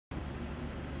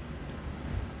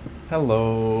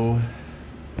Hello,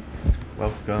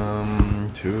 welcome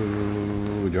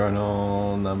to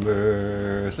journal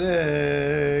number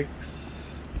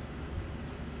 6.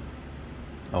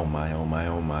 Oh my, oh my,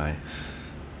 oh my.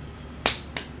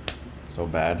 So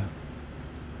bad.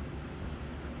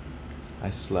 I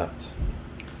slept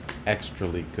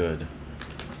extrally good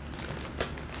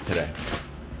today,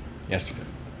 yesterday,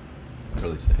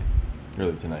 early today,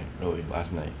 early tonight, early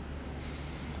last night.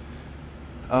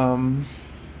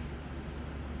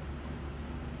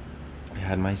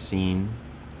 I had my scene.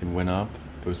 It went up.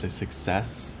 It was a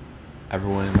success.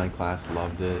 Everyone in my class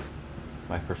loved it.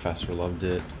 My professor loved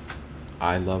it.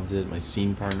 I loved it. My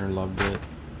scene partner loved it.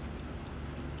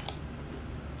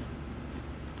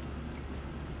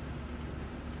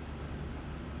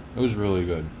 It was really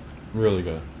good. Really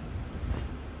good.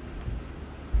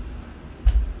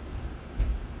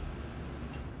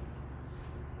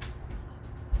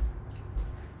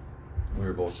 We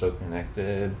were both so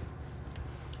connected.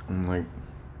 And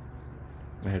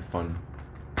I had fun,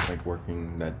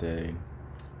 working that day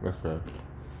with her.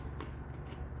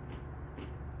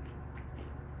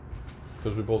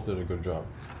 Because we both did a good job.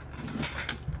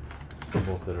 We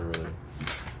both did a really,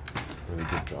 really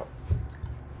good job.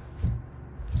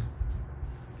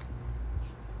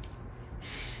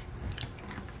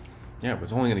 Yeah, it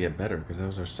was only going to get better because that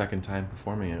was our second time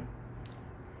performing it.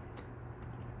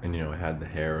 And, I had the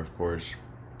hair, of course.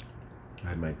 I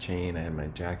had my chain, I had my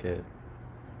jacket.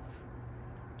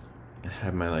 I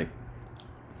had my,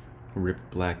 ripped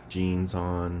black jeans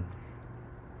on.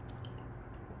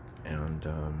 And,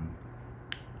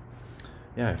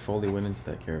 yeah, I fully went into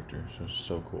that character. So it was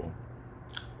so cool.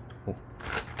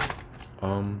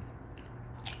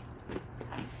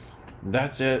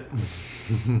 That's it.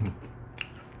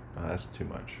 Oh, that's too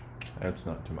much. That's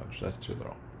not too much. That's too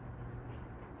little.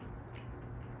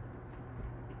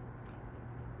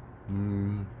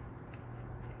 I'm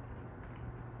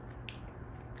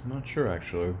not sure,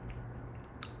 actually.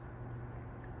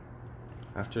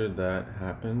 After that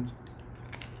happened,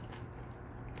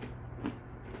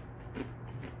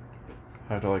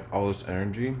 I had all this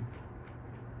energy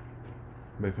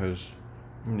because,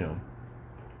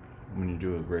 when you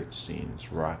do a great scene,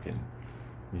 it's rocking.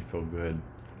 You feel good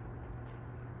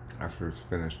after it's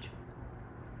finished.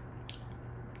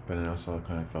 But then also I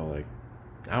kind of felt like,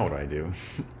 now what do I do?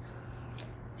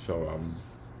 So,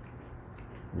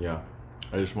 yeah.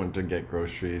 I just went to get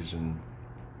groceries and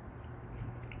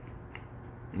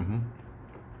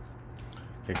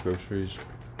get groceries.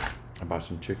 I bought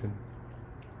some chicken.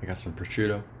 I got some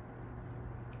prosciutto.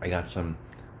 I got some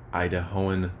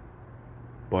Idahoan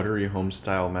buttery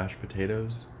home-style mashed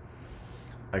potatoes.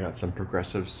 I got some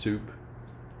progressive soup.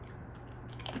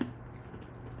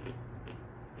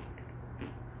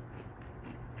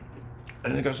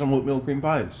 And I got some oatmeal cream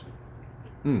pies.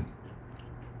 Oh,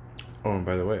 and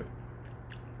by the way,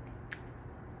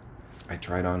 I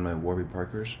tried on my Warby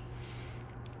Parkers.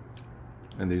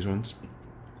 And these ones.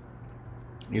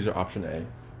 These are option A.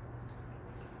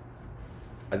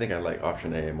 I think I like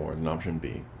option A more than option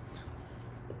B.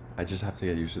 I just have to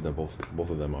get used to both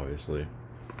of them, obviously.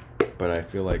 But I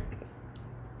feel like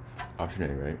option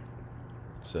A, right?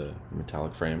 It's a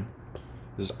metallic frame.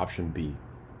 This is option B.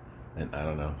 And I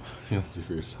don't know. You'll see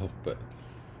for yourself, but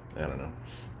I don't know.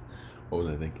 What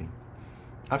was I thinking?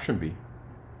 Option B.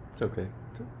 It's okay.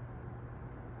 It's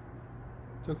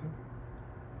okay.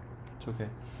 It's okay.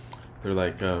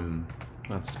 They're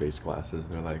not space glasses.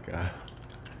 They're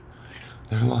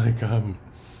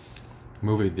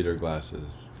movie theater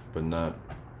glasses, but not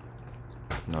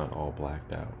all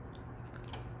blacked out.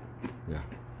 Yeah.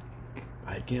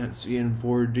 I can't see in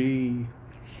 4D.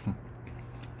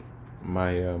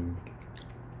 My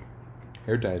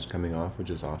hair dye is coming off, which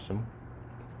is awesome.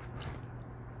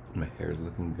 My hair is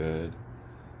looking good.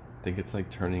 I think it's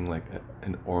turning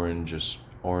an orangish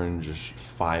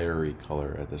fiery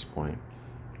color at this point,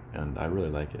 and I really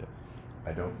like it.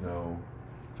 I don't know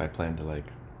if I plan to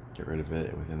get rid of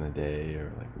it within a day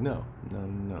or no.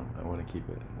 I want to keep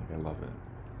it. I love it.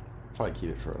 Probably keep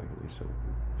it for at least a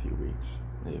few weeks,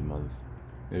 maybe a month,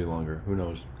 maybe longer. Who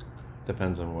knows?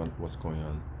 Depends on what's going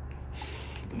on.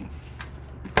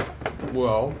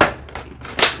 Well,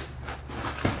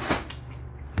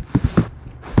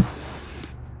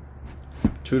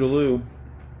 toodaloo.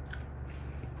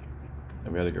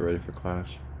 I've got to get ready for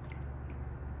class.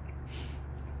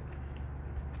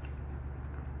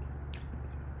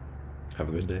 Have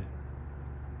a good day.